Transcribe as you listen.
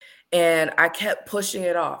And I kept pushing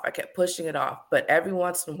it off. But every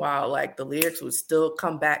once in a while, like the lyrics would still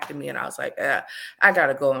come back to me. And I was like, I got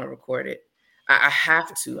to go and record it. I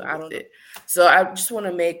have to. I don't. So I just want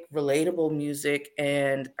to make relatable music.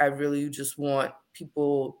 And I really just want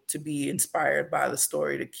people to be inspired by the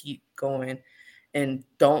story to keep going and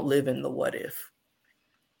don't live in the what if.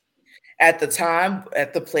 At the time,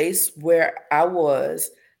 at the place where I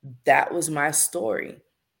was, that was my story.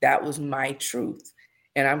 That was my truth.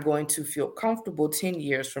 And I'm going to feel comfortable 10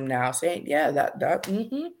 years from now saying, yeah,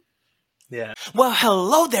 mm-hmm. Yeah. Well,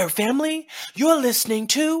 hello there, family. You're listening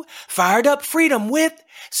to Fired Up Freedom with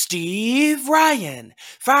Steve Ryan.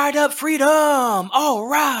 Fired Up Freedom. All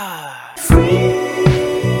right. Free.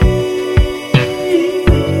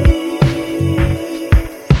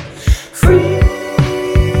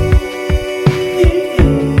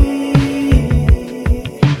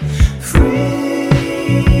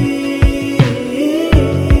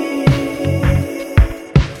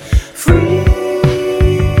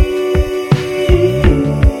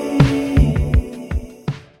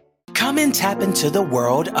 Tap into the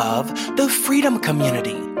world of the Freedom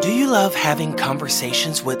Community. Do you love having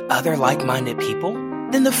conversations with other like-minded people?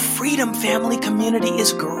 Then the Freedom Family Community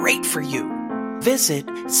is great for you. Visit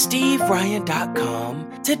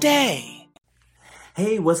steveryan.com today.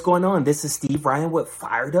 Hey, what's going on? This is Steve Ryan with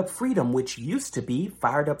Fired Up Freedom, which used to be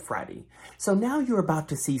Fired Up Friday. So now you're about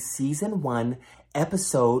to see Season 1,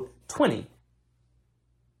 Episode 20.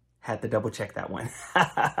 Had to double check that one.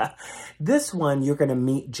 This one, you're going to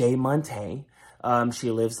meet Jay Monte.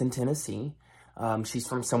 She lives in Tennessee. She's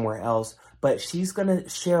from somewhere else, but she's going to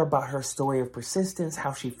share about her story of persistence,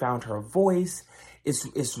 how she found her voice.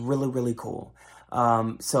 It's really, really cool.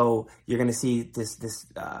 So you're going to see this,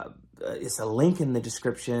 it's a link in the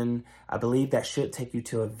description. I believe that should take you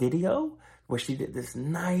to a video where she did this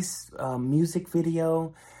nice music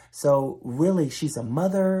video. So really, she's a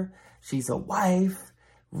mother, she's a wife.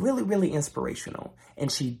 Really, really inspirational. And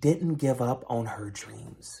she didn't give up on her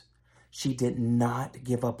dreams. She did not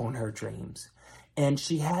give up on her dreams. And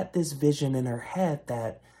she had this vision in her head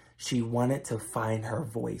that she wanted to find her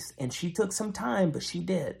voice. And she took some time, but she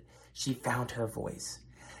did. She found her voice.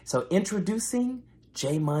 So introducing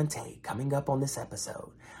Jay Monte coming up on this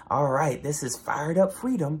episode. All right, this is Fired Up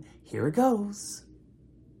Freedom. Here it goes.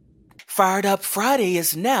 Fired Up Friday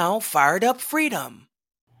is now Fired Up Freedom.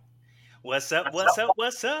 What's up?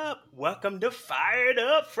 Welcome to Fired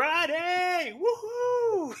Up Friday.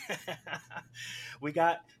 Woohoo! We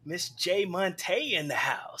got Miss Jay Monte in the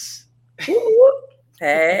house.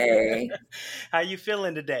 Hey. How you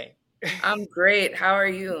feeling today? I'm great. How are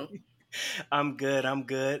you? I'm good. I'm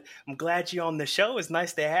glad you're on the show. It's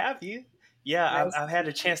nice to have you. Yeah, nice. I've had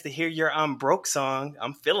a chance to hear your I'm Broke song.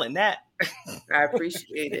 I'm feeling that. I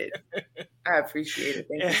appreciate it.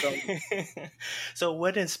 Thank you so much. So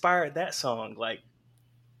what inspired that song?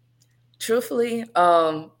 Truthfully,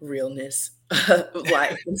 realness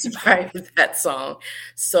inspired that song.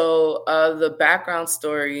 So the background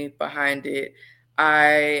story behind it,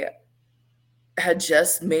 I had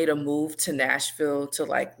just made a move to Nashville to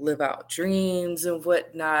live out dreams and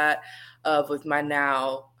whatnot with my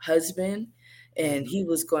now husband. And he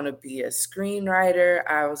was going to be a screenwriter.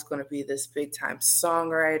 I was going to be this big time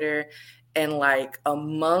songwriter. And a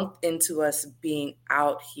month into us being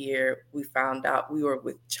out here, we found out we were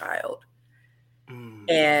with child.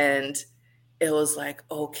 And it was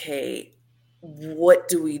okay, what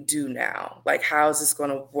do we do now? How is this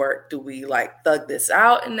going to work? Do we thug this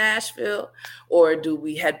out in Nashville, or do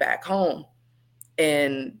we head back home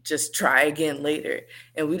and just try again later?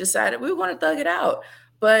 And we decided we want to thug it out.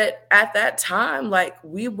 But at that time,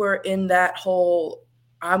 we were in that whole,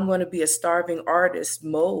 I'm going to be a starving artist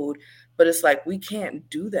mode. But it's we can't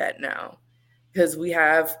do that now because we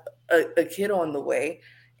have a kid on the way.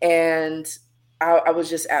 And I was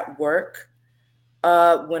just at work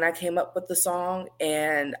when I came up with the song,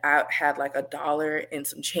 and I had $1 and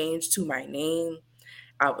some change to my name.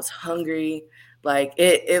 I was hungry.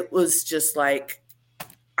 It was just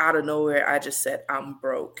out of nowhere. I just said, I'm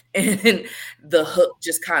broke. And the hook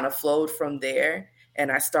just kind of flowed from there.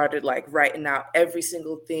 And I started writing out every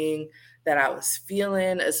single thing that I was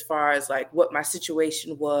feeling as far as what my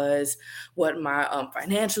situation was, what my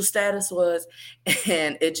financial status was.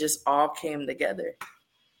 And it just all came together.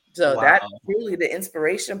 So wow. That's really the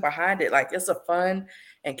inspiration behind it. It's a fun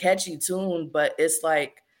and catchy tune, but it's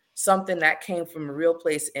something that came from a real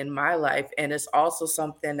place in my life. And it's also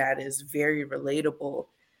something that is very relatable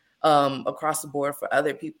across the board for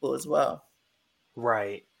other people as well.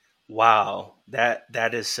 Right. Wow.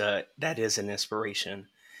 That is an inspiration.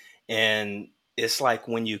 And it's like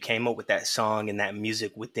when you came up with that song and that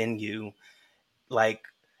music within you, like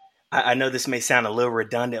I know this may sound a little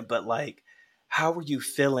redundant, but like how were you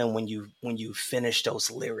feeling when you finished those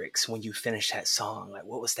lyrics, when you finished that song? Like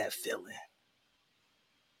what was that feeling?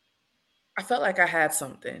 I felt like I had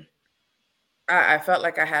something. I felt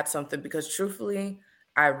like I had something because truthfully,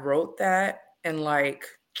 I wrote that and like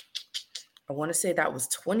I want to say that was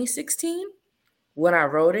 2016 when I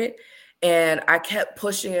wrote it. And I kept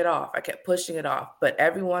pushing it off. I kept pushing it off. But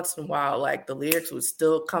every once in a while, like the lyrics would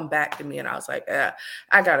still come back to me. And I was like,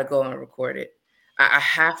 I got to go and record it. I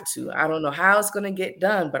have to. I don't know how it's going to get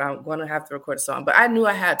done, but I'm going to have to record a song. But I knew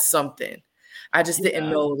I had something. I just didn't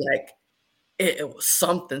Yeah. know like it was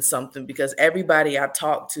something because everybody I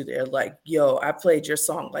talked to, they're like, yo, I played your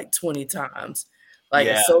song like 20 times. Like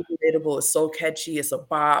Yeah. it's so relatable. It's so catchy. It's a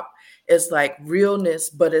bop. It's like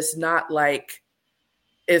realness, but it's not like,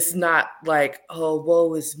 oh,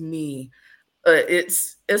 woe is me.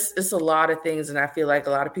 It's a lot of things, and I feel like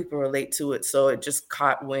a lot of people relate to it. So it just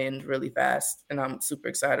caught wind really fast, and I'm super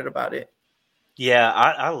excited about it. Yeah,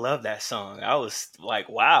 I love that song. I was like,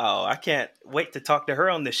 wow, I can't wait to talk to her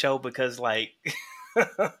on the show because like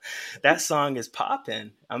that song is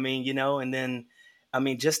popping. I mean, and then I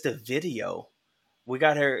mean just the video. We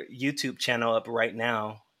got her YouTube channel up right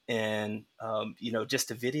now, and just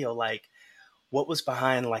the video, like what was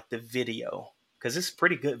behind like the video? Because it's a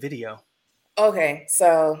pretty good video. Okay,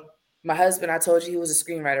 so my husband, I told you he was a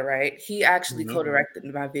screenwriter, right? He actually Mhm. co-directed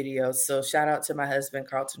my videos. So shout out to my husband,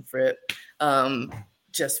 Carlton Fripp. Um,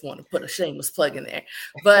 just want to put a shameless plug in there.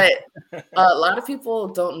 But a lot of people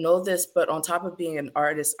don't know this, but on top of being an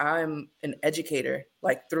artist, I'm an educator,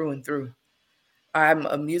 like through and through. I'm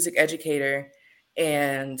a music educator.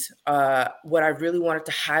 And what I really wanted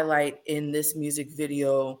to highlight in this music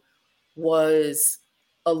video was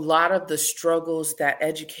a lot of the struggles that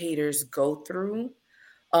educators go through.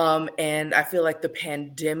 And I feel like the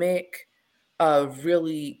pandemic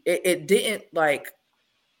really, it didn't like,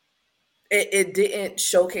 it didn't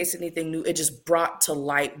showcase anything new. It just brought to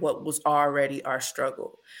light what was already our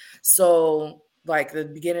struggle. So, like the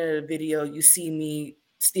beginning of the video, you see me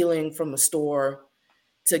stealing from a store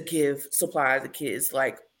to give supplies to kids.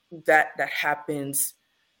 Like that happens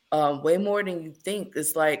way more than you think.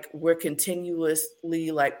 It's like we're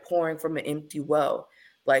continuously like pouring from an empty well.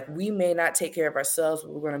 Like we may not take care of ourselves,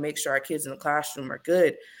 but we're going to make sure our kids in the classroom are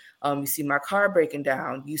good. You see my car breaking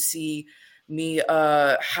down. You see me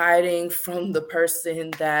hiding from the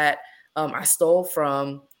person that I stole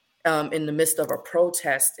from in the midst of a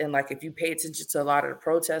protest. And like if you pay attention to a lot of the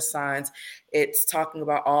protest signs, it's talking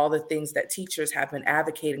about all the things that teachers have been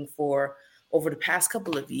advocating for over the past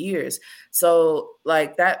couple of years. So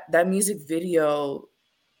like that music video,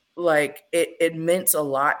 like it meant a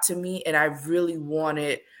lot to me. And I really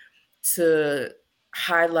wanted to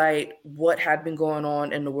highlight what had been going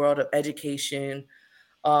on in the world of education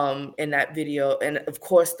in that video. And of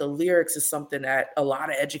course, the lyrics is something that a lot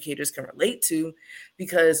of educators can relate to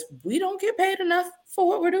because we don't get paid enough for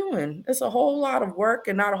what we're doing. It's a whole lot of work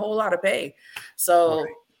and not a whole lot of pay. So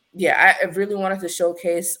yeah, I really wanted to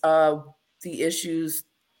showcase the issues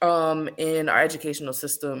in our educational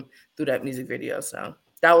system through that music video. So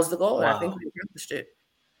that was the goal, and I think Wow. we accomplished it.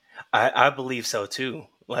 I believe so too.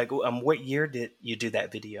 Like, what year did you do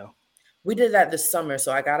that video? We did that this summer.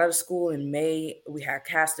 So I got out of school in May. We had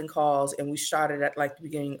casting calls, and we shot it at like the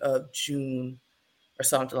beginning of June or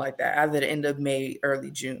something like that, either the end of May,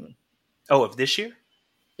 early June. Oh, of this year?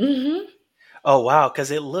 Hmm. Oh wow,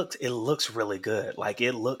 because it looks really good. Like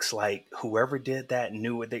it looks like whoever did that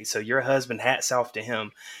knew what they. So your husband, hats off to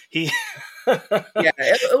him. He. Yeah,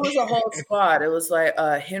 it was a whole squad. It was like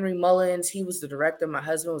Henry Mullins, he was the director. My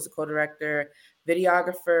husband was the co-director,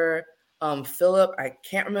 videographer. Philip, I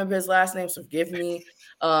can't remember his last name, so forgive me.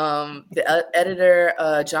 The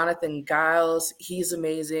editor, Jonathan Giles, he's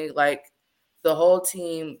amazing. Like the whole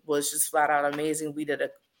team was just flat out amazing. We did an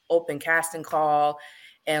open casting call,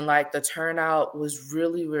 and like the turnout was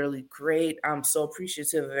really, really great. I'm so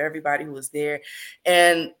appreciative of everybody who was there.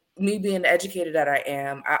 And me being the educator that I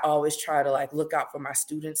am, I always try to like look out for my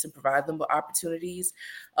students and provide them with opportunities.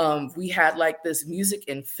 We had like this music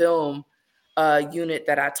and film unit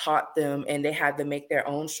that I taught them, and they had to make their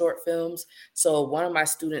own short films. So one of my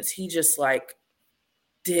students, he just like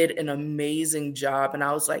did an amazing job. And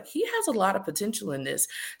I was like, he has a lot of potential in this.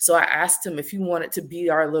 So I asked him if he wanted to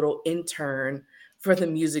be our little intern for the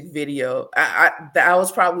music video. That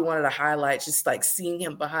was probably one of the highlights, just like seeing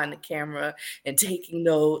him behind the camera and taking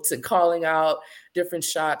notes and calling out different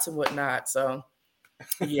shots and whatnot. So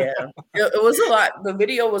yeah, it was a lot. The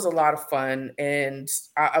video was a lot of fun. And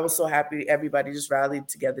I was so happy everybody just rallied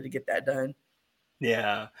together to get that done.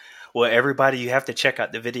 Yeah. Well, everybody, you have to check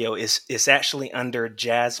out the video. It's actually under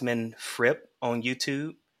Jasmine Fripp on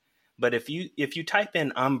YouTube. But if you type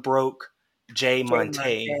in "I'm broke Jay Jay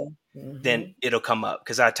Monte," Monte. then Hmm. it'll come up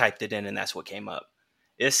because I typed it in and that's what came up.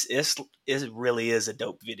 It really is a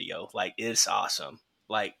dope video. Like it's awesome.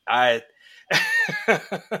 Like I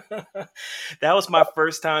that was my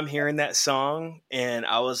first time hearing that song and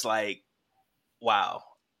I was like, wow.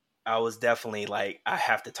 I was definitely like, I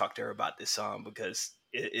have to talk to her about this song because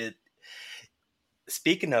it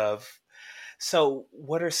speaking of, so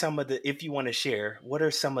what are some of the, if you want to share, what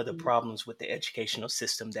are some of the problems with the educational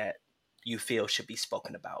system that you feel should be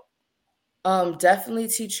spoken about? Definitely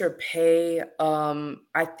teacher pay.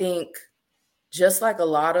 I think just like a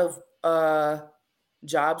lot of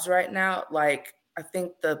jobs right now, like I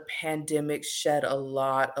think the pandemic shed a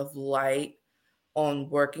lot of light on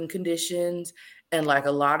working conditions, and like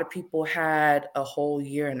a lot of people had a whole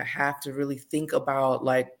year and a half to really think about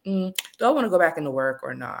like, do I want to go back into work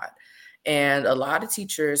or not? And a lot of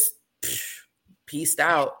teachers pieced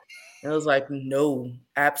out. And it was like, no,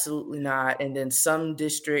 absolutely not. And then some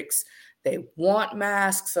districts they want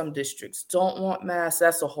masks, some districts don't want masks.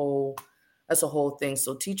 That's a whole thing.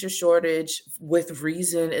 So teacher shortage with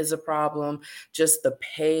reason is a problem. Just the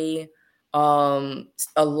pay, a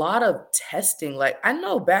lot of testing. Like I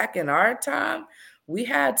know back in our time, we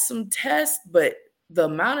had some tests, but the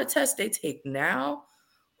amount of tests they take now,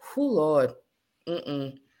 who Lord,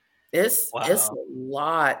 mm-mm. It's a Wow.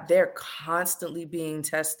 lot. They're constantly being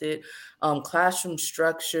tested. Classroom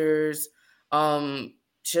structures,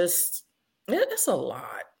 just it's a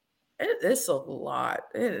lot. It's a lot.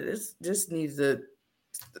 It's just needs to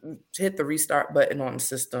hit the restart button on the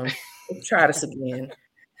system. Let's try this again.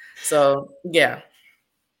 So yeah.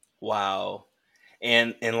 Wow.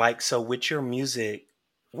 And like, so with your music,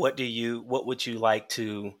 what would you like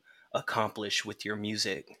to accomplish with your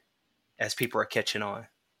music as people are catching on?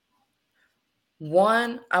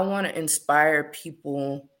 One, I want to inspire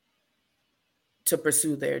people to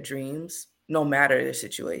pursue their dreams, no matter the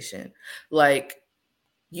situation. Like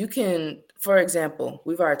you can, for example,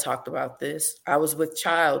 we've already talked about this. I was with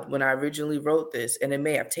Child when I originally wrote this, and it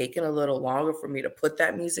may have taken a little longer for me to put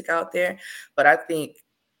that music out there, but I think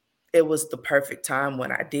it was the perfect time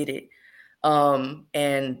when I did it.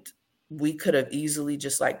 And we could have easily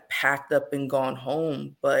just like packed up and gone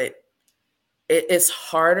home, but it's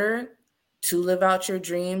harder to live out your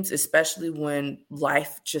dreams, especially when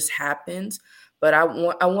life just happens. But I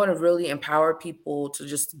want to really empower people to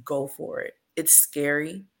just go for it. It's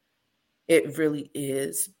scary. It really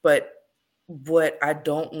is. But what I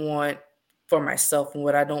don't want for myself and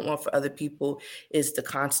what I don't want for other people is to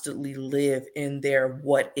constantly live in their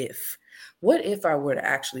what if. What if I were to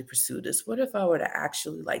actually pursue this? What if I were to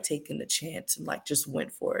actually like taking the chance and like just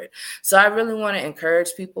went for it? So I really want to encourage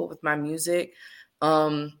people with my music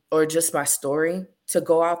or just my story to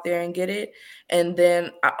go out there and get it. And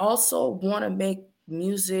then I also want to make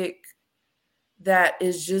music that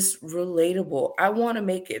is just relatable. I want to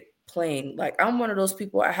make it plain. Like I'm one of those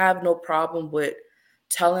people I have no problem with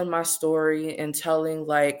telling my story and telling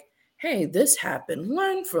like, "Hey, this happened.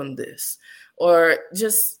 Learn from this." Or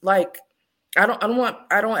just like I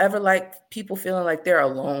don't ever like people feeling like they're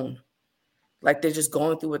alone. Like they're just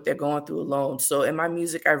going through what they're going through alone. So in my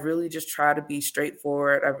music, I really just try to be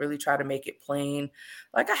straightforward. I really try to make it plain.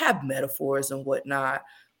 Like I have metaphors and whatnot,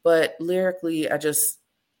 but lyrically, I just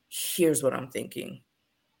here's what I'm thinking,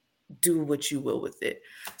 do what you will with it.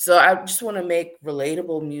 So I just want to make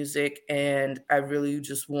relatable music, and I really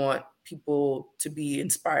just want people to be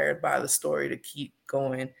inspired by the story to keep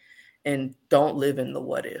going and don't live in the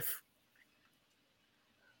what if.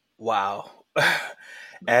 Wow.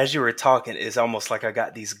 As you were talking, it's almost like I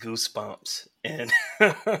got these goosebumps. And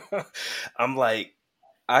I'm like,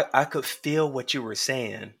 I could feel what you were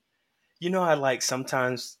saying. You know, I like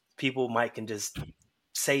sometimes people might can just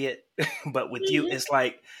say it, but with you, Mhm. it's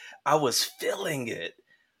like I was feeling it.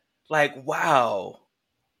 Like, wow,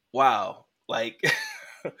 wow. Like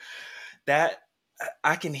that,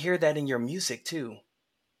 I can hear that in your music too.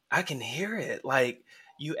 I can hear it. Like,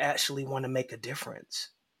 you actually want to make a difference.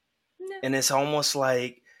 Yeah. And it's almost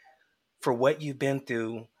like for what you've been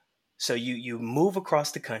through, so you move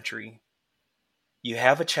across the country, you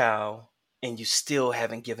have a child, and you still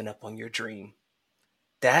haven't given up on your dream.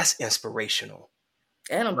 That's inspirational.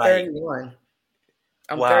 And I'm Like, 31.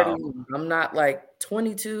 I'm wow, 31. I'm not like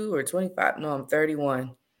 22 or 25. No, I'm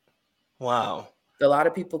 31. wow, A lot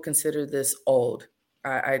of people consider this old.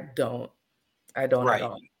 I don't. I don't at right.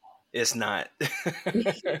 all. It's not.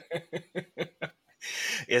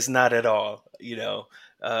 It's not at all, you know.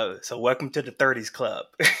 So welcome to the 30s club.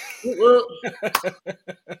 Well,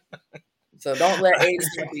 so don't let age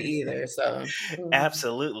trip you either. So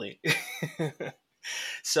Absolutely.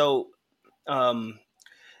 So, um,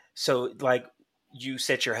 so like you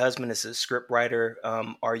said, your husband is a script writer.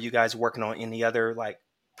 Are you guys working on any other like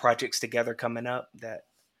projects together coming up we that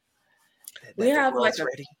the have like world's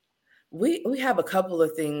ready? we have a couple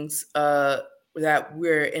of things that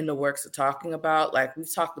we're in the works of talking about. Like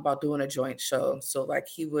we've talked about doing a joint show. So like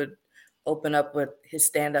he would open up with his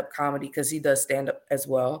stand-up comedy because he does stand-up as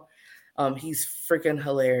well. He's freaking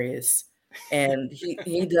hilarious. And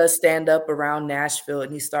he does stand up around Nashville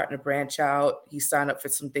and he's starting to branch out. He signed up for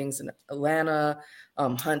some things in Atlanta,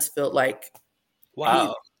 Huntsville. Like he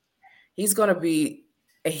Wow. he's gonna be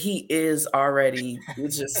he is already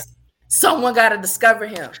just someone got to discover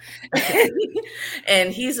him.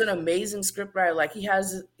 And he's an amazing scriptwriter. Like he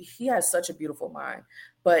has such a beautiful mind.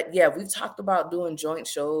 But yeah, we've talked about doing joint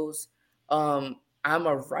shows. I'm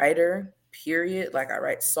a writer, period. Like I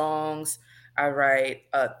write songs, I write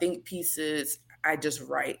think pieces, I just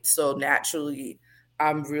write. So naturally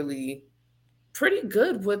I'm really pretty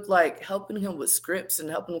good with like helping him with scripts and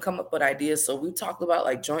helping him come up with ideas. So we talked about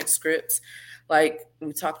like joint scripts, like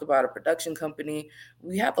we talked about a production company.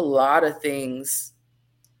 We have a lot of things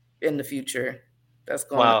in the future that's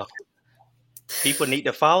going to. Wow. People need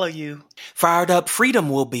to follow you. Fired Up Freedom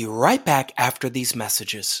will be right back after these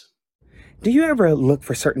messages. Do you ever look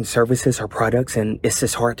for certain services or products and it's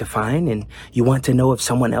just hard to find and you want to know if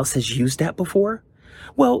someone else has used that before?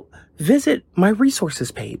 Well, visit my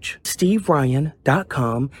resources page,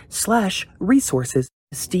 steveryan.com/resources,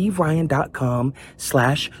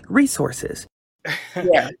 steveryan.com/resources.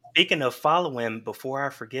 Yeah. Speaking of following, before I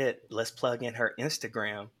forget, let's plug in her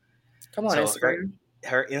Instagram. Come on, So Instagram.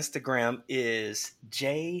 her Instagram is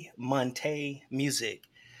J Monte Music.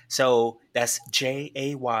 So that's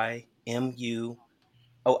JAYMU.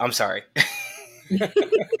 Oh, I'm sorry.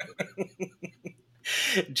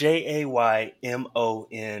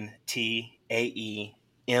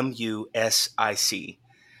 JAYMONTAEMUSIC.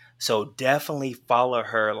 So definitely follow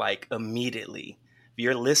her like immediately. If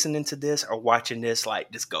you're listening to this or watching this,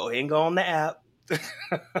 like just go ahead and go on the app.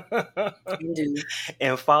 Indeed.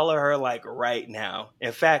 And follow her like right now.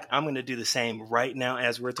 In fact, I'm going to do the same right now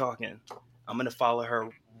as we're talking. I'm going to follow her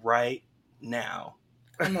right now.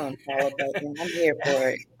 Come on, follow button. I'm here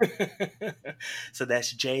for it. So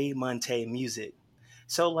that's J Monte Music.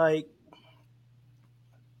 So like,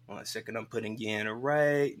 1 second, I'm putting you in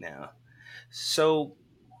right now. So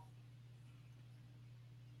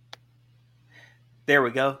there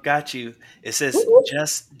we go. Got you. It says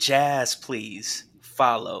just jazz, please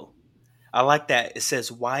follow. I like that. It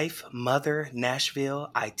says wife, mother,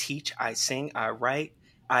 Nashville. I teach, I sing, I write,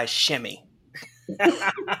 I shimmy.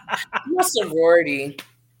 My sorority.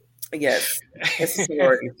 Yes, it's a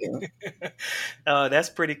sorority thing. Oh, that's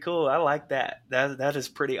pretty cool. I like that. That is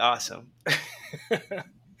pretty awesome.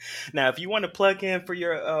 Now, if you want to plug in for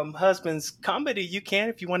your husband's comedy, you can.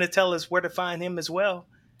 If you want to tell us where to find him as well.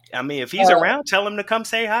 I mean, if he's around, tell him to come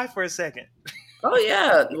say hi for a second. Oh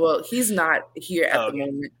yeah. Well, he's not here at the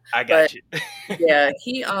moment. I got you. Yeah,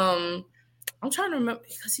 I'm trying to remember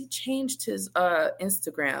because he changed his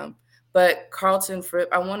Instagram. But Carlton Fripp,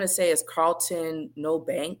 I want to say it's Carlton No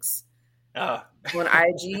Banks on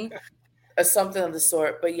IG or something of the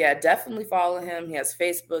sort. But yeah, definitely follow him. He has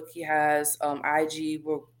Facebook. He has IG.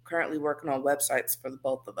 We're currently working on websites for the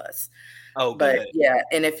both of us. Oh, but good. Yeah,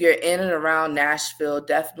 and if you're in and around Nashville,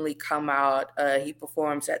 definitely come out. He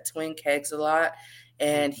performs at Twin Kegs a lot,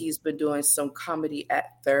 and he's been doing some comedy at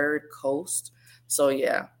Third Coast. So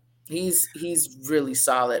yeah, he's really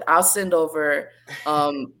solid. I'll send over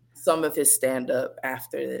some of his stand-up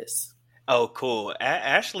after this. Oh, cool.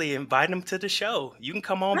 Ashley, invite him to the show. You can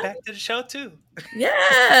come on back to the show too.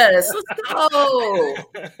 Yes, let's go.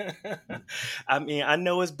 I mean, I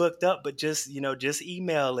know it's booked up, but just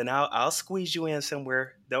email and I'll squeeze you in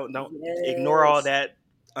somewhere. Don't ignore all that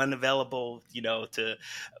unavailable,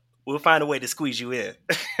 we'll find a way to squeeze you in.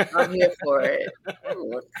 I'm here for it.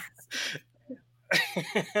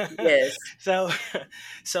 Yes. So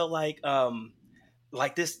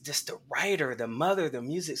like this, just the writer, the mother, the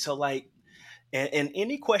music. So like, and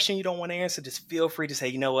any question you don't want to answer, just feel free to say,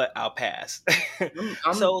 you know what, I'll pass.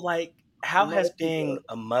 So like, how has being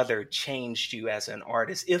a mother changed you as an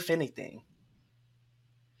artist, if anything?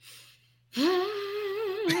 I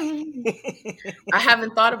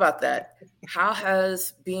haven't thought about that. How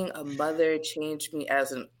has being a mother changed me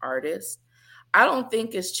as an artist? I don't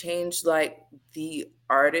think it's changed like the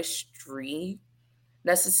artistry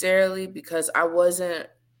necessarily, because I was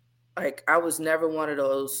never one of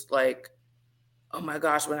those like oh my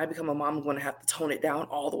gosh, when I become a mom, I'm going to have to tone it down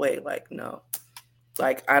all the way. Like, no,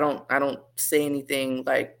 like I don't say anything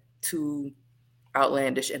like too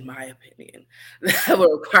outlandish in my opinion that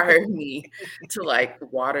would require me to like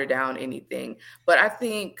water down anything. But I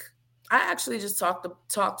think I actually just talked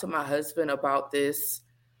to my husband about this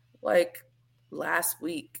like last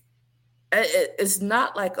week. It's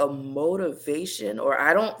not like a motivation, or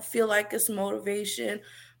I don't feel like it's motivation,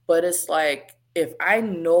 but it's like if I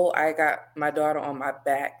know I got my daughter on my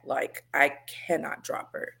back, like I cannot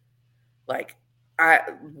drop her. Like I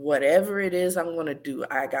whatever it is I'm gonna do,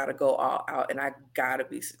 I gotta go all out and I gotta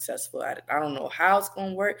be successful at it. I don't know how it's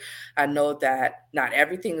gonna work. I know that not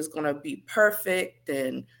everything is gonna be perfect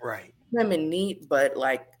and Right. trim and neat, but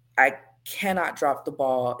like I cannot drop the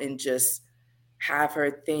ball and just have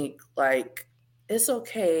her think like it's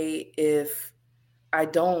okay if I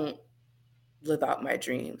don't live out my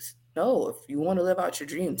dreams. No, if you want to live out your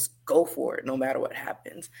dreams, go for it no matter what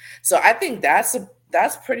happens. So I think that's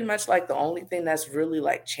pretty much like the only thing that's really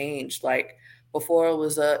like changed. Like before it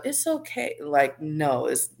was it's okay. Like no,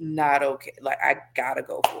 it's not okay. Like I gotta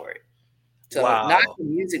go for it. So not Wow. the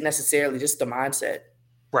music necessarily, just the mindset.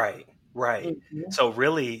 Right. Right. Mhm. So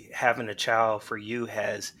really having a child for you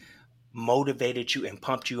has motivated you and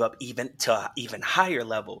pumped you up even to a even higher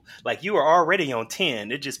level. Like you were already on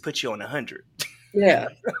 10, it just put you on 100. Yeah.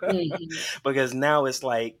 Mhm. Because now it's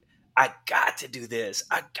like, I got to do this.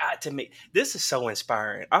 I got to make this is so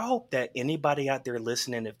inspiring. I hope that anybody out there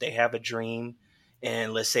listening, if they have a dream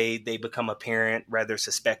and let's say they become a parent, rather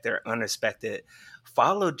suspected or unexpected,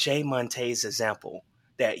 follow Jay Monte's example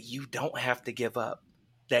that you don't have to give up,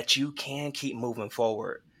 that you can keep moving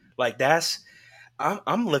forward. Like that's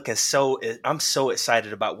I'm looking I'm so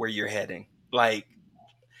excited about where you're heading. Like,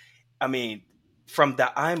 I mean, from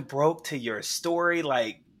the I'm broke to your story,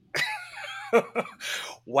 like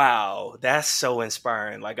wow, that's so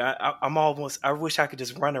inspiring. Like I'm almost I wish I could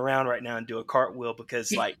just run around right now and do a cartwheel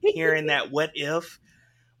because like hearing that what if,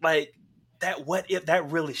 like that what if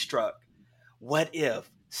that really struck. What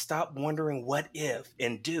if? Stop wondering what if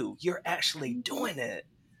and do. You're actually doing it.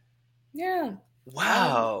 Yeah.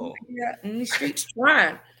 I'm Wow. yeah, in the streets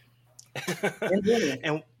trying and winning.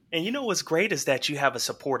 and and you know what's great is that you have a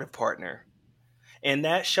supportive partner. And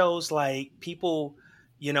that shows like people,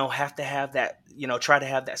 have to have that, try to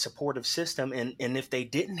have that supportive system. And if they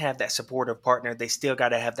didn't have that supportive partner, they still got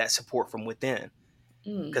to have that support from within.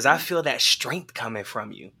 Because I Mhm. feel that strength coming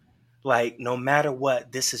from you. Like, no matter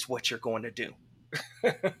what, this is what you're going to do.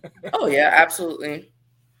 Oh yeah, absolutely.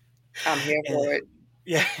 I'm here And for it.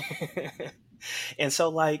 yeah. And so,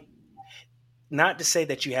 like, not to say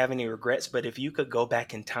that you have any regrets, but if you could go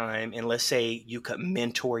back in time and let's say you could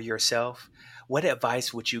mentor yourself, what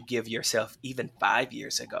advice would you give yourself even 5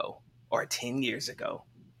 years ago or 10 years ago?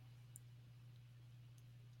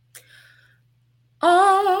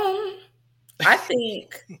 Um, I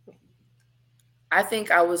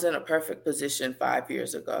think I was in a perfect position 5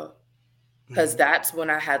 years ago because Mhm. that's when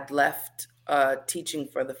I had left teaching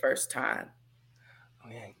for the first time.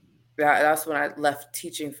 Okay. That's when I left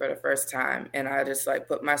teaching for the first time, and I just like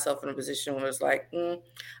put myself in a position where it's like, I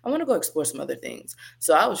want to go explore some other things.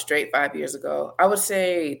 So I was straight 5 years ago. I would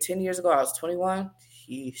say 10 years ago, I was 21.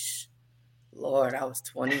 Yeesh, Lord, I was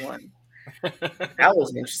 21. That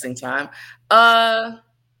was an interesting time. Uh,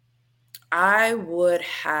 I would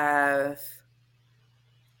have.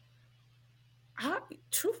 I,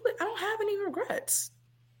 truthfully, I don't have any regrets.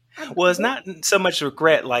 I Well, it's don't. not so much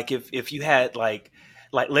regret. Like if you had like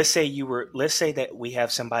let's say that we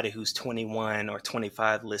have somebody who's 21 or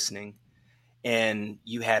 25 listening, and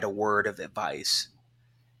you had a word of advice,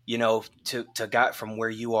 to got from where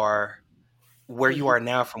you Mhm. are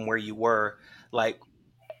now from where you were, like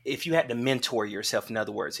if you had to mentor yourself, in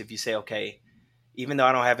other words, if you say, okay, even though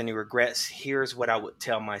I don't have any regrets, here's what I would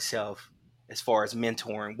tell myself as far as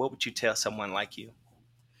mentoring, what would you tell someone like you?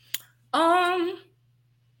 Um,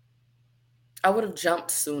 I would have jumped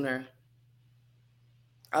sooner.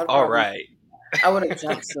 I would All probably. right. I would have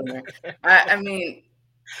jumped sooner. I mean,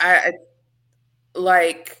 I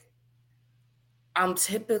like. I'm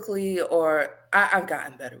typically, or I've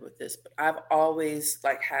gotten better with this, but I've always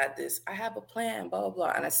like had this. I have a plan, blah blah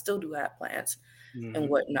blah, and I still do have plans and Hmm.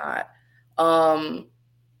 whatnot. Um,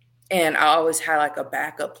 and I always had like a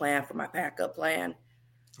backup plan for my backup plan.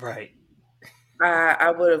 Right.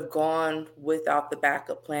 I would have gone without the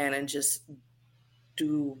backup plan and just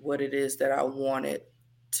do what it is that I wanted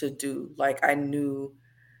to do. Like I knew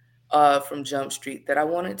from Jump Street that I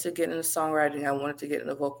wanted to get into songwriting, I wanted to get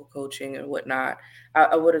into vocal coaching and whatnot.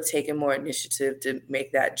 I would have taken more initiative to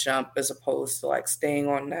make that jump as opposed to like staying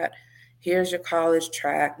on that here's your college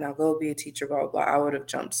track. Now go be a teacher, blah, blah, blah, I would have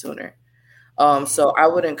jumped sooner. Mhm. So I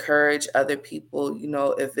would encourage other people,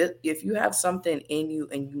 if you have something in you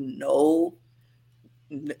and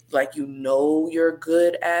like you're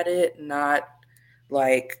good at it, not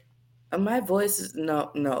like my voice is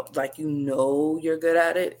no, like you're good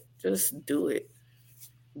at it, just do it.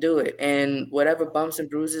 Do it. And whatever bumps and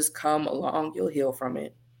bruises come along, you'll heal from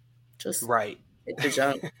it. Just Right. hit the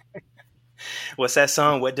jump. What's that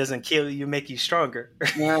song? What doesn't kill you make you stronger.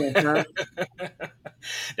 Uh-huh.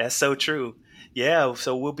 That's so true. Yeah,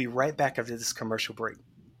 so we'll be right back after this commercial break.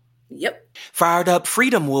 Yep. Fired Up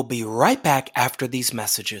Freedom will be right back after these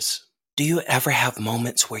messages. Do you ever have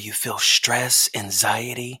moments where you feel stress,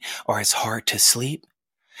 anxiety, or it's hard to sleep?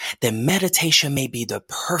 Then meditation may be the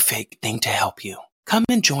perfect thing to help you. Come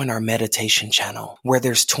and join our meditation channel where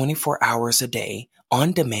there's 24 hours a day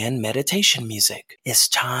on-demand meditation music. It's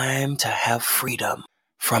time to have freedom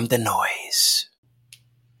from the noise.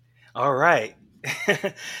 All right.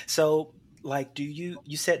 So, like, you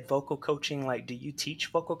said vocal coaching, like, do you teach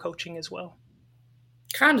vocal coaching as well?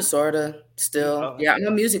 Kind of, sort of, still. Oh, Yeah, I'm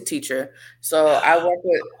a music teacher. So I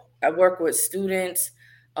work with students.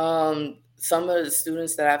 Some of the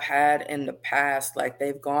students that I've had in the past, like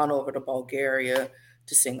they've gone over to Bulgaria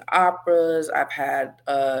to sing operas. I've had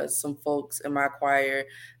some folks in my choir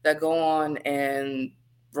that go on and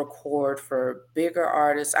record for bigger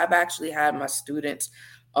artists. I've actually had my students,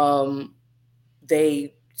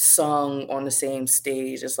 they sung on the same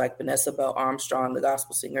stage as like Vanessa Bell Armstrong, the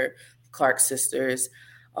gospel singer, Clark Sisters.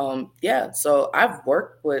 Yeah, so I've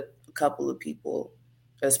worked with a couple of people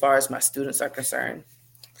as far as my students are concerned.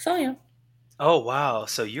 So yeah. oh, wow.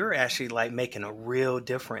 So you're actually like making a real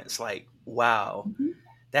difference. Like, wow, Mhm.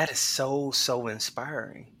 that is so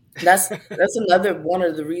inspiring. That's another one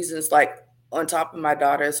of the reasons, like on top of my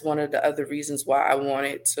daughter, it's one of the other reasons why I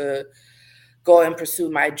wanted to go and pursue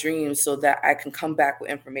my dreams so that I can come back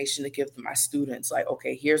with information to give to my students. Like,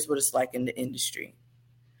 okay, here's what it's like in the industry.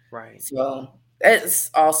 Right. So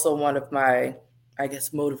it's also one of my, I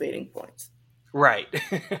guess, motivating points. Right.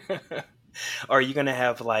 Are you going to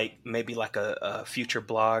have like maybe like a future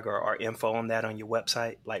blog or info on that on your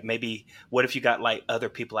website? Like maybe what if you got like other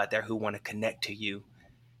people out there who want to connect to you,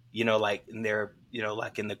 like and they're,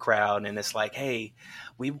 like in the crowd and it's like, hey,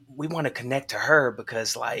 we want to connect to her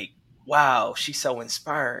because like, wow, she's so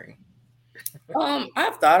inspiring.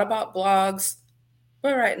 I've thought about blogs,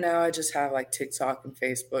 but right now I just have like TikTok and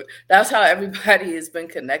Facebook. That's how everybody has been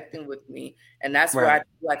connecting with me, and that's where I Right.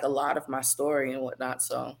 do like a lot of my story and whatnot.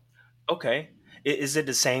 So, Okay. Is it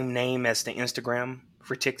the same name as the Instagram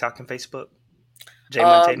for TikTok and Facebook? J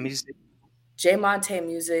Monte um, Music? J Monte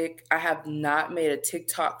Music. I have not made a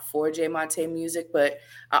TikTok for J Monte Music, but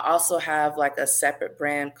I also have like a separate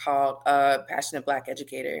brand called Passionate Black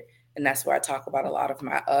Educator, and that's where I talk about a lot of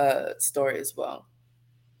my story as well.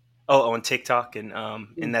 Oh, on TikTok and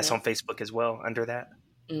that's Hmm. on Facebook as well under that.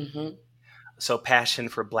 Hmm. So Passion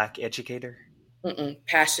for Black Educator.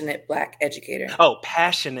 Passionate Black Educator. Oh,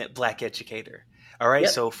 Passionate Black Educator. All right.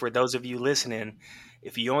 Yep. So for those of you listening,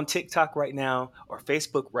 if you're on TikTok right now or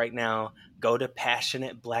Facebook right now, go to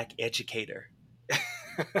Passionate Black Educator.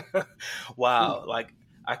 Wow. Like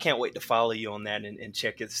I can't wait to follow you on that and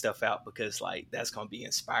check your stuff out because like that's gonna be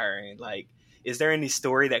inspiring. Like, is there any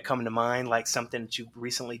story that come to mind, like something that you've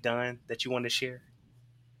recently done that you want to share?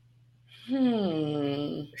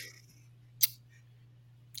 Hmm.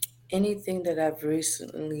 Anything that I've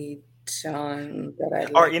recently done that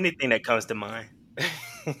I Or like? anything that comes to mind.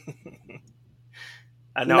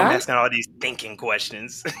 I know I'm Not. asking all these thinking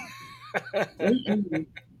questions. Mm-mm.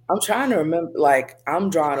 I'm trying to remember. Like, I'm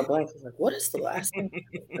drawing a blank. Like, what is the last thing I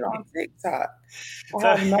posted on TikTok? I So,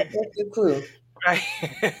 have not a clue. right.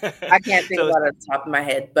 I can't think So, about it at the top of my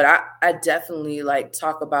head, but I definitely like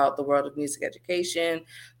talk about the world of music education,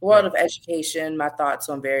 the world right. of education, my thoughts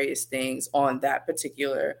on various things on that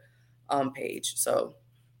particular page. So,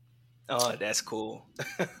 Oh, that's cool.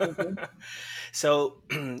 mhm. So,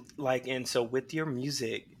 like, and so with your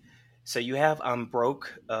music, so you have I'm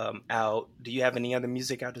Broke out. Do you have any other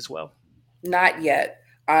music out as well? Not yet.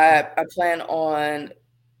 Okay. I plan on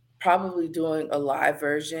probably doing a live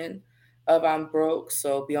version of I'm Broke,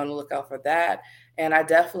 so be on the lookout for that. And I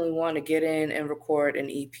definitely want to get in and record an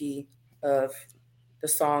EP of the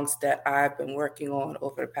songs that I've been working on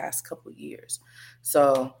over the past couple years.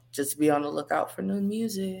 So just be on the lookout for new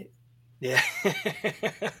music. Yeah.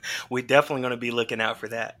 We're definitely going to be looking out for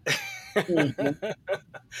that. Mhm.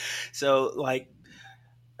 So, like,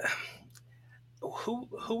 who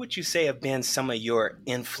would you say have been some of your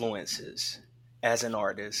influences as an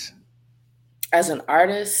artist? As an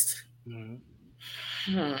artist, Mhm.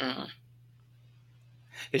 hmm.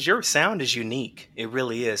 Because your sound is unique. It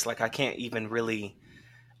really is. Like I can't really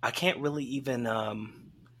even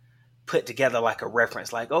put together like a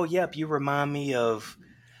reference. Like, oh, yep, you remind me of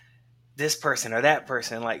this person or that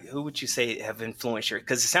person. Like, who would you say have influenced you?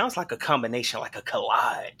 Because it sounds like a combination, like a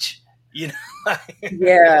collage. You know?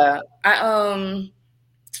 Yeah. I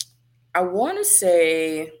want to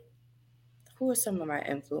say, who are some of my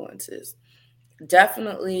influences?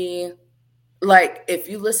 Definitely, like, if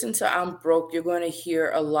you listen to I'm Broke, you're going to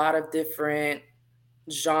hear a lot of different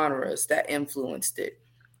genres that influenced it.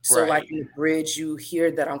 So, like Right. in the bridge, you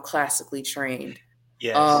hear that I'm classically trained.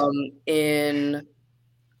 Yes. In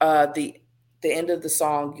the end of the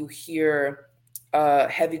song, you hear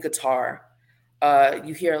heavy guitar.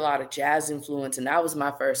 You hear a lot of jazz influence, and that was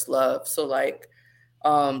my first love. So, like,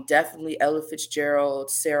 definitely Ella Fitzgerald,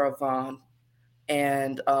 Sarah Vaughan,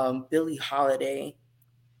 and Billie Holiday.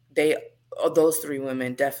 They those three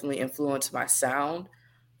women definitely influenced my sound.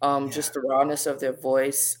 Yeah. Just the rawness of their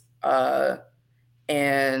voice.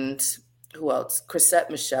 And who else? Chrisette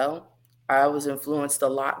Michelle. I was influenced a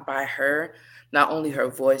lot by her, not only her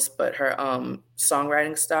voice, but her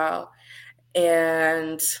songwriting style.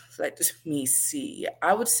 And let me see.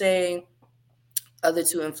 I would say other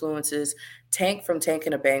two influences, Tank from Tank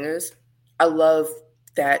and the Bangers. I love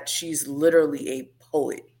that she's literally a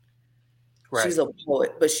poet. She's Right. a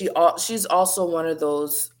poet, but she's also one of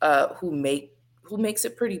those who makes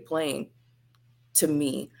it pretty plain to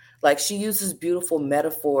me. Like, she uses beautiful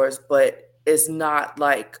metaphors, but it's not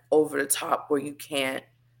like over the top where you can't,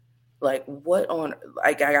 like, what on,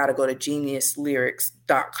 like, I gotta go to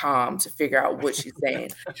geniuslyrics.com to figure out what she's saying.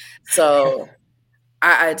 So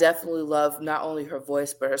I definitely love not only her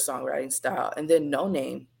voice but her songwriting style. And then No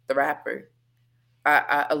Name, the rapper.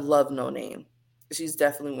 I love No Name. She's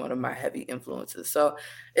definitely one of my heavy influences. So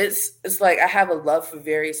it's like I have a love for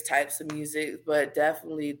various types of music, but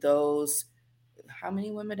definitely those, how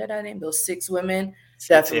many women did I name? Those six women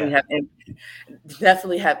Six. definitely Yeah. have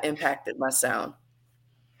definitely have impacted my sound.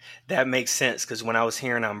 That makes sense because when I was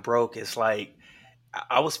hearing I'm Broke, it's like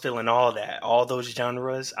I was feeling all that, all those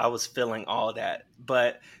genres. I was feeling all that.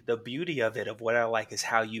 But the beauty of it, of what I like, is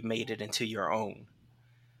how you made it into your own.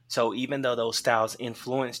 So even though those styles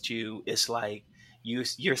influenced you, it's like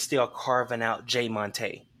you're still carving out Jay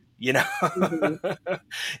Monte, you know? Mhm.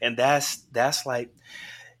 And that's like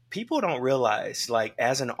people don't realize, like,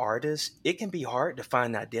 as an artist, it can be hard to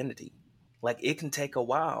find identity. Like, it can take a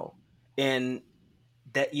while. And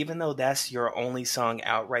that even though that's your only song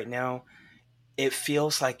out right now, it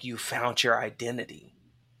feels like you found your identity.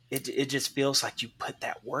 It just feels like you put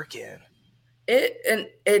that work in.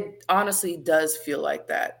 It honestly does feel like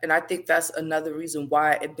that. And I think that's another reason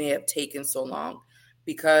why it may have taken so long.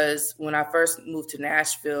 Because when I first moved to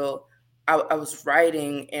Nashville, I was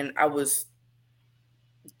writing and I was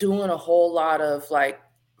doing a whole lot of like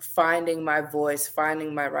finding my voice,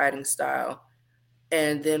 finding my writing style.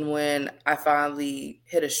 And then when I finally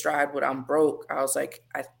hit a stride with I'm Broke, I was like,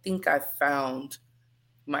 I think I found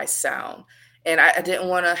my sound. And I didn't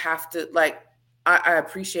want to have to, like, I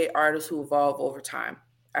appreciate artists who evolve over time.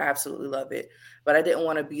 I absolutely love it. But I didn't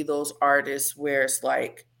want to be those artists where it's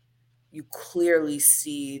like you clearly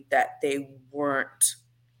see that they weren't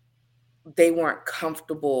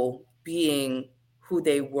comfortable being who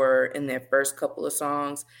they were in their first couple of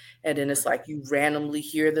songs. And then it's like you randomly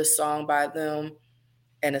hear this song by them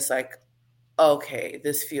and it's like, okay,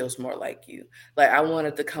 this feels more like you. Like, I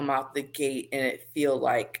wanted to come out the gate and it feel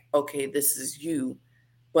like, okay, this is you,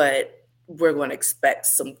 but we're going to expect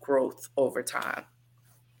some growth over time.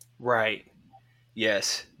 Right.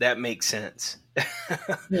 Yes, that makes sense.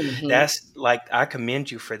 Hmm. That's like, I commend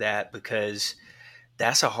you for that because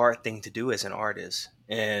that's a hard thing to do as an artist.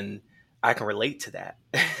 And I can relate to that.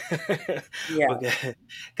 Yeah.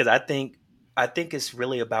 Because I think it's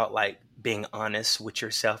really about like being honest with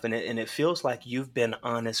yourself, and it feels like you've been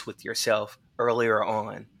honest with yourself earlier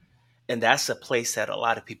on. And that's a place that a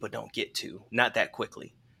lot of people don't get to, not that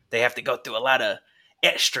quickly. They have to go through a lot of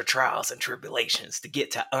extra trials and tribulations to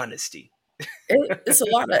get to honesty. It's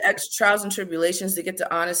a lot of extra trials and tribulations to get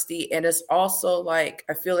to honesty. And it's also like,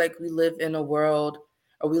 I feel like we live in a world,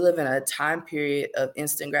 or we live in a time period of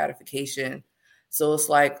instant gratification. So it's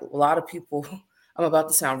like a lot of people, I'm about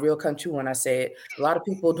to sound real country when I say it. A lot of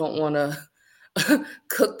people don't want to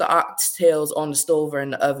cook the oxtails on the stove or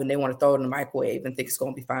in the oven. They want to throw it in the microwave and think it's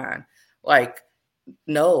going to be fine. Like,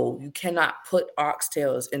 no, you cannot put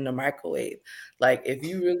oxtails in the microwave. Like, if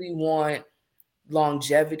you really want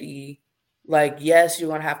longevity, like, yes, you're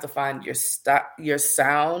gonna have to find your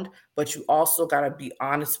sound, but you also gotta be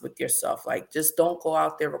honest with yourself. Like, just don't go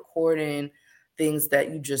out there recording things that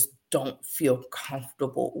you just don't feel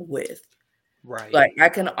comfortable with. Right. Like, I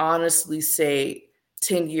can honestly say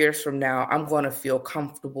 10 years from now, I'm going to feel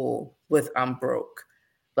comfortable with I'm broke.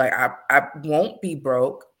 Like, I won't be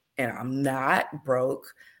broke, and I'm not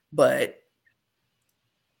broke, but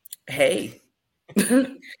hey,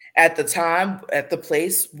 at the time, at the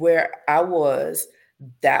place where I was,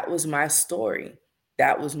 that was my story.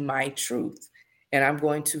 That was my truth. And I'm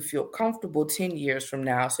going to feel comfortable 10 years from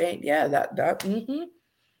now saying, yeah,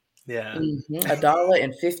 Yeah.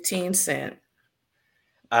 $1.15.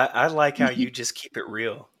 I like how you just keep it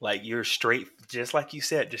real. Like you're straight, just like you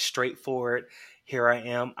said, just straightforward. Here I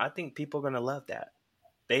am. I think people are going to love that.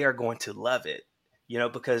 They are going to love it,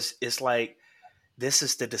 because it's like, this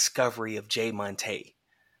is the discovery of Jay Monte.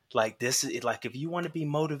 Like this is like, if you want to be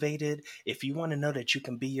motivated, if you want to know that you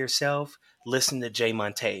can be yourself, listen to Jay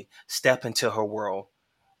Monte. Step into her world.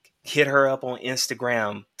 Hit her up on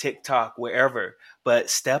Instagram, TikTok, wherever, but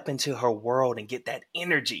step into her world and get that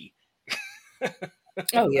energy.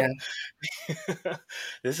 Oh, yeah.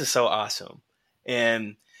 This is so awesome.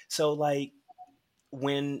 And so like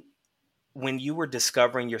when you were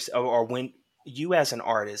discovering yourself, or when you as an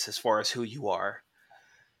artist, as far as who you are,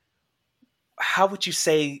 how would you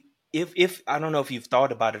say, if I don't know if you've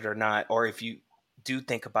thought about it or not, or if you do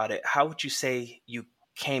think about it, how would you say you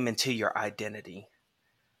came into your identity?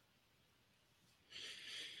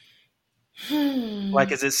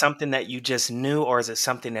 Like, is it something that you just knew, or is it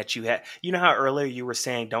something that you had? You know how earlier you were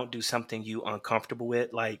saying don't do something you uncomfortable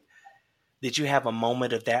with? Like, did you have a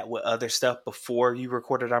moment of that with other stuff before you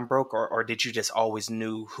recorded I'm Broke, or did you just always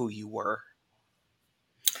knew who you were?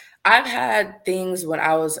 I've had things when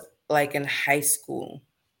I was like in high school,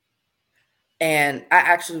 and I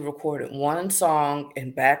actually recorded one song.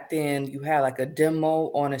 And back then, you had like a demo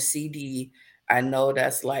on a CD. I know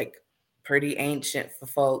that's like pretty ancient for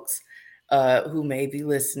folks who may be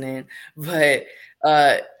listening, but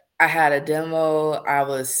I had a demo. I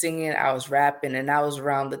was singing, I was rapping, and that was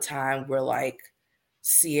around the time where like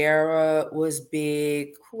Sierra was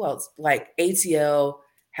big. Who else? Like ATL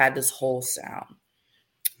had this whole sound.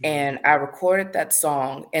 And I recorded that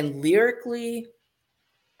song, and lyrically,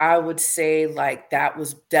 I would say like that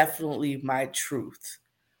was definitely my truth.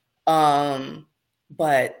 But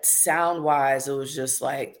sound wise, it was just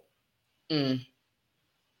like, mm.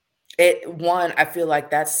 I feel like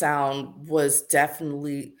that sound was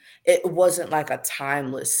definitely, it wasn't like a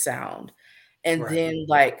timeless sound. And Right. then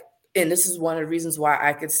like, and this is one of the reasons why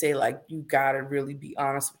I could say like, you gotta really be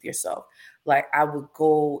honest with yourself. Like I would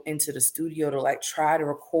go into the studio to like try to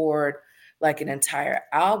record like an entire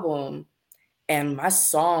album, and my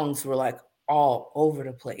songs were like all over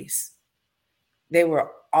the place. They were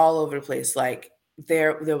all over the place. Like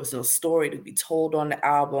there was no story to be told on the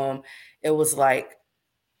album. It was like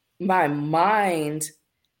my mind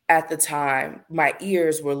at the time, my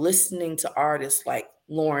ears were listening to artists like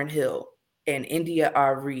Lauryn Hill and India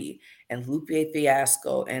Ari and Lupe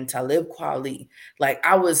Fiasco and Talib Kweli. Like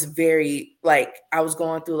I was I was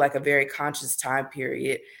going through like a very conscious time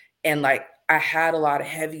period, and like I had a lot of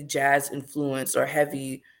heavy jazz influence or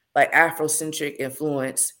heavy like Afrocentric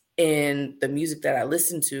influence in the music that I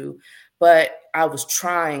listened to, but I was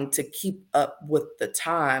trying to keep up with the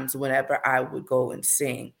times whenever I would go and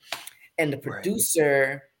sing. And the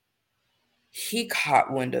producer, he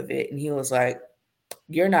caught wind of it, and he was like,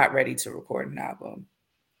 you're not ready to record an album.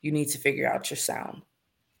 You need to figure out your sound.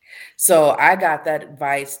 So I got that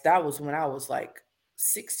advice. That was when I was like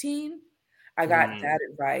 16. I got that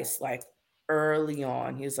advice like early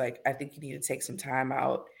on. He was like, I think you need to take some time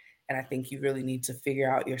out, and I think you really need to figure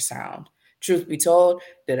out your sound. Truth be told,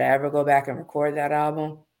 did I ever go back and record that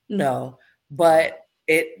album? No. But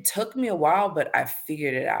it took me a while, but I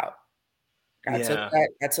figured it out. I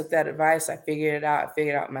took that advice. I figured it out. I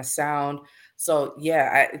figured out my sound. So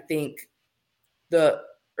yeah, I think the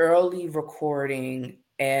early recording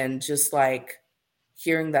and just like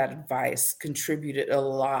hearing that advice contributed a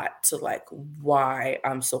lot to like why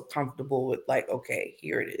I'm so comfortable with like, okay,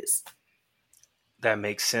 here it is. That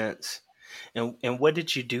makes sense. And what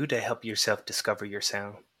did you do to help yourself discover your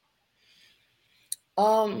sound?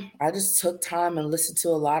 I just took time and listened to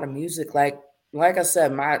a lot of music. Like I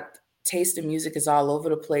said, my taste in music is all over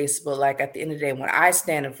the place. But like at the end of the day, when I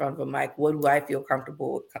stand in front of a mic, what do I feel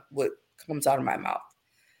comfortable with? What comes out of my mouth?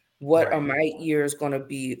 What are my ears going to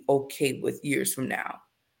be okay with years from now?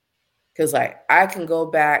 Because like I can go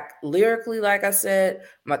back lyrically, like I said,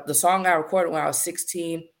 the song I recorded when I was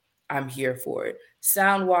 16, I'm here for it.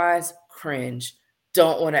 Sound wise, cringe.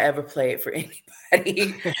 Don't want to ever play it for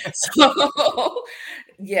anybody. So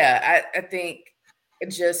yeah, I think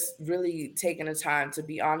just really taking the time to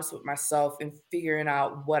be honest with myself and figuring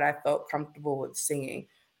out what I felt comfortable with singing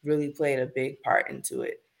really played a big part into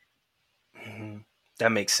it.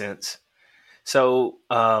 That makes sense. So,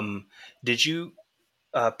 did you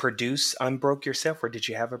produce Unbroke yourself, or did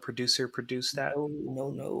you have a producer produce that? No, no,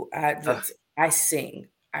 no. Uh, I sing,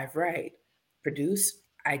 I write, produce.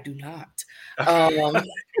 I do not. okay. Um,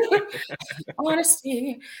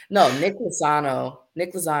 honesty. No, Nick Lozano.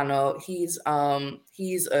 Nick Lozano. He's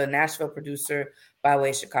a Nashville producer by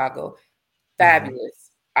way of Chicago. Hmm.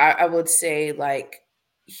 Fabulous. I would say like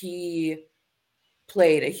he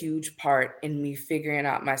played a huge part in me figuring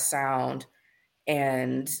out my sound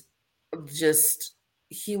and just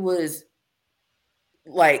he was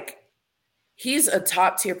like he's a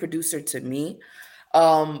top tier producer to me.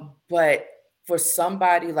 But for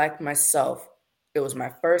somebody like myself, it was my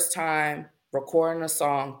first time recording a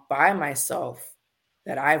song by myself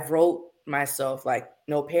that I wrote myself, like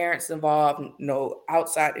no parents involved, no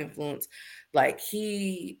outside influence. Like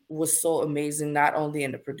he was so amazing, not only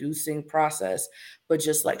in the producing process, but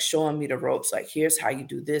just like showing me the ropes. Like, here's how you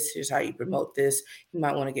do this, here's how you promote this. You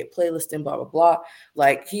might want to get playlisting, blah, blah, blah.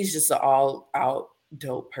 Like, he's just an all out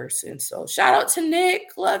dope person. So shout out to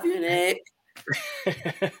Nick. Love you, Nick.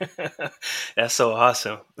 That's so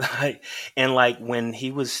awesome. Like, and like when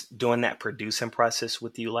he was doing that producing process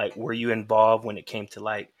with you, like, were you involved when it came to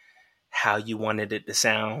like how you wanted it to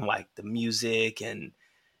sound, like the music and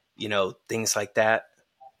things like that?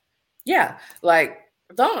 Yeah, like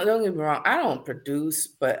don't get me wrong, I don't produce,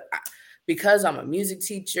 but because I'm a music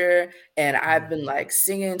teacher and I've been Mhm. like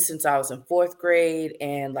singing since I was in fourth grade,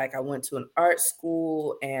 and like I went to an art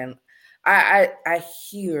school, and I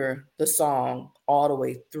hear the song all the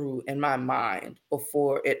way through in my mind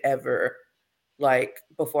before I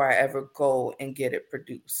ever go and get it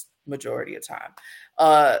produced majority of time.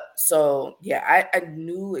 So yeah, I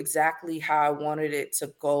knew exactly how I wanted it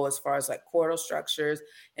to go as far as like chordal structures.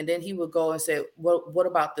 And then he would go and say, what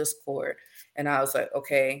about this chord? And I was like,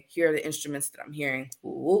 okay, here are the instruments that I'm hearing.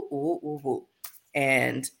 Ooh, ooh, ooh, ooh.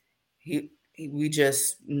 And we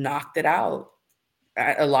just knocked it out.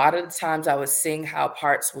 A lot of the times I would sing how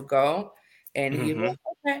parts would go, and he'd be Hmm. like,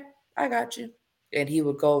 okay, I got you. And he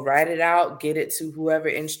would go write it out, get it to whoever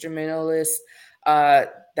instrumentalist uh,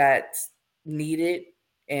 that's needed,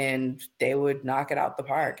 and they would knock it out the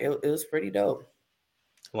park. It was pretty dope.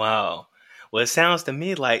 Wow. Well, it sounds to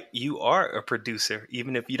me like you are a producer,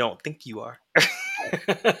 even if you don't think you are.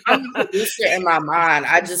 I'm a producer in my mind.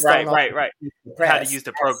 I just don't Right, know right, right. how to How to press. use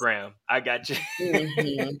the program. I got you.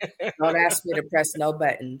 Mhm. Don't ask me to press no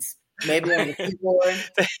buttons. Maybe on the keyboard.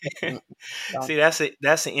 Mm-mm, See, don't. that's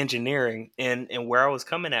the engineering, and where I was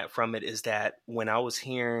coming at from it is that when I was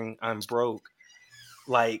hearing "I'm Broke,"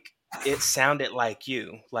 like it sounded like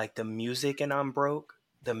you, like the music in "I'm Broke."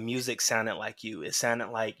 The music sounded like you. It sounded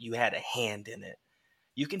like you had a hand in it.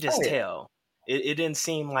 You can Oh just yeah. tell. It didn't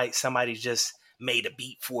seem like somebody just made a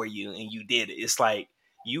beat for you and you did it. It's like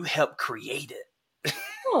you helped create it.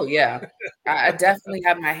 Oh yeah, I definitely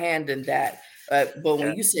have my hand in that. But when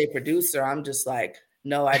Yeah. you say producer, I'm just like,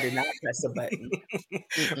 no, I did not press a button.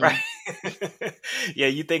 Right. Mm-mm. Yeah,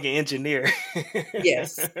 you think an engineer.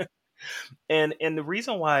 Yes. And the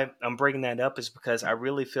reason why I'm bringing that up is because I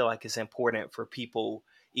really feel like it's important for people,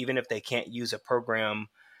 even if they can't use a program,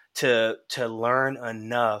 to learn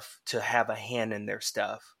enough to have a hand in their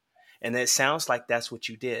stuff. And it sounds like that's what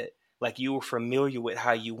you did. Like you were familiar with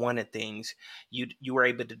how you wanted things. You were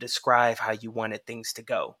able to describe how you wanted things to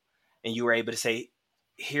go. And you were able to say,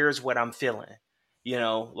 here's what I'm feeling.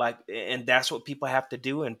 Like, and that's what people have to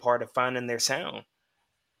do in part of finding their sound,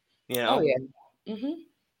 you Oh know? yeah. Mhm.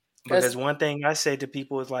 Because Because one thing I say to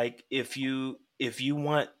people is like if you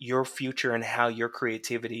want your future and how your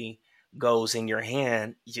creativity goes in your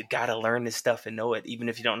hand, you got to learn this stuff and know it even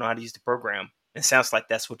if you don't know how to use the program. It sounds like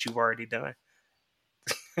that's what you've already done.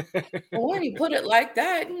 when you put it like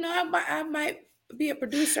that, I might be a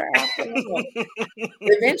producer after all.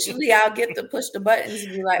 Eventually, I'll get to push the buttons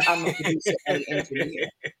and be like, I'm a producer and engineer.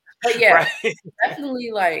 But yeah, Right.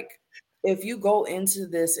 definitely like if you go into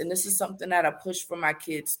this, and this is something that I push for my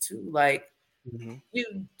kids too, like Mhm.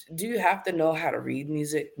 you do you have to know how to read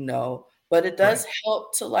music? No, but it Right. does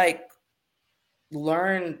help to like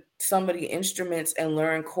learn some of the instruments and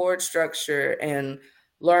learn chord structure and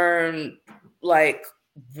learn like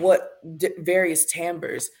various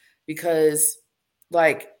timbres, because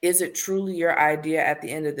like is it truly your idea at the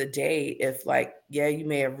end of the day if like yeah you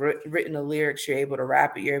may have written the lyrics, you're able to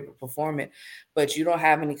rap it, you're able to perform it, but you don't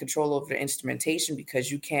have any control over the instrumentation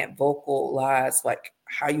because you can't vocalize like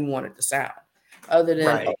how you want it to sound other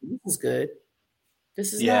than, oh, Right. this is good,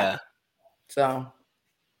 this is not. Yeah. So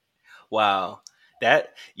Wow. That,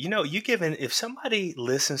 you given, if somebody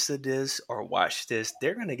listens to this or watch this,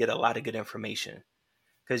 they're going to get a lot of good information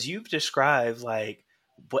because you've described like,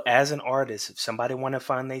 but as an artist, if somebody want to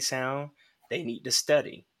find their sound, they need to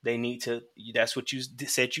study. They need to, that's what you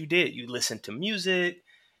said you did. You listened to music,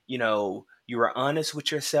 you were honest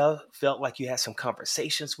with yourself, felt like you had some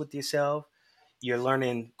conversations with yourself. You're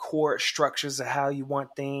learning chord structures of how you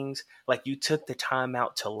want things. Like you took the time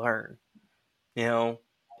out to learn,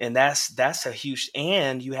 and that's a huge,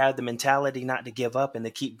 and you have the mentality not to give up and to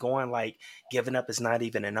keep going. Like giving up is not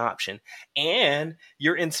even an option. And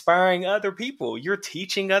you're inspiring other people. You're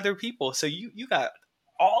teaching other people. So you got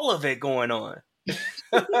all of it going on.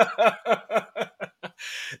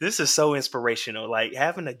 This is so inspirational. Like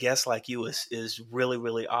having a guest like you is really,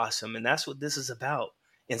 really awesome. And that's what this is about.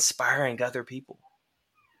 Inspiring other people.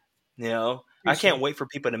 I can't wait for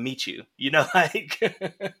people to meet you. Like I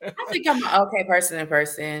think I'm an okay person in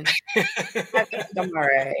person. I think I'm all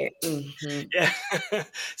right. Mm-hmm. Yeah.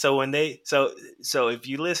 So if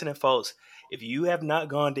you listen, folks, if you have not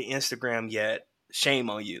gone to Instagram yet, shame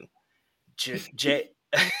on you. Jay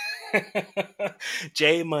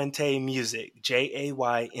Montae Music,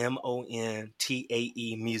 JayMontae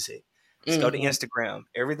Music. Just go to Instagram.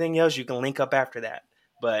 Everything else you can link up after that.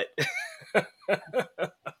 But and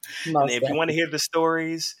if you want to hear the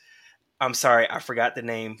stories, I'm sorry, I forgot the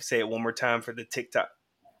name. Say it one more time for the TikTok.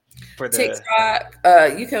 TikTok,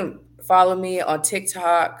 you can follow me on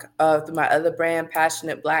TikTok through my other brand,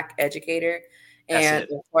 Passionate Black Educator. And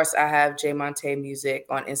of course, I have Jay Montae Music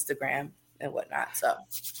on Instagram and whatnot. So,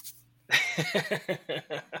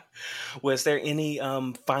 was there any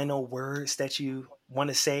final words that you want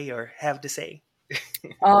to say or have to say?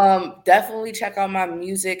 Definitely check out my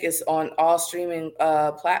music. It's on all streaming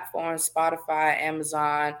platforms: Spotify,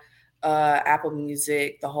 Amazon, Apple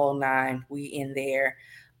Music, the whole nine. We in there.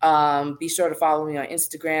 Be sure to follow me on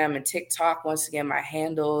Instagram and TikTok. Once again, my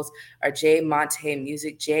handles are Jay Montae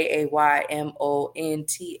Music, JayMontae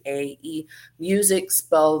Music,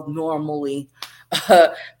 spelled normally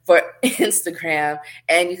for Instagram.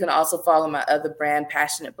 And you can also follow my other brand,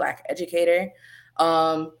 Passionate Black Educator.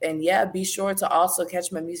 And yeah, be sure to also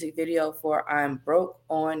catch my music video for I'm Broke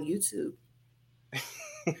on YouTube.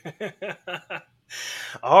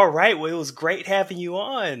 All right. Well, it was great having you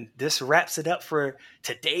on. This wraps it up for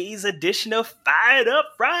today's edition of Fired Up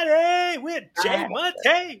Friday with Jay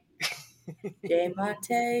Montae. Jay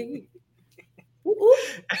Montae.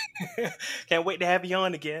 Can't wait to have you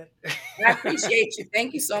on again. I appreciate you.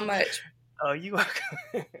 Thank you so much. Oh, you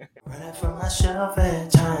welcome. Running from myself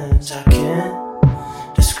at times I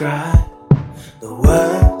can't describe the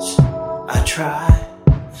words I try.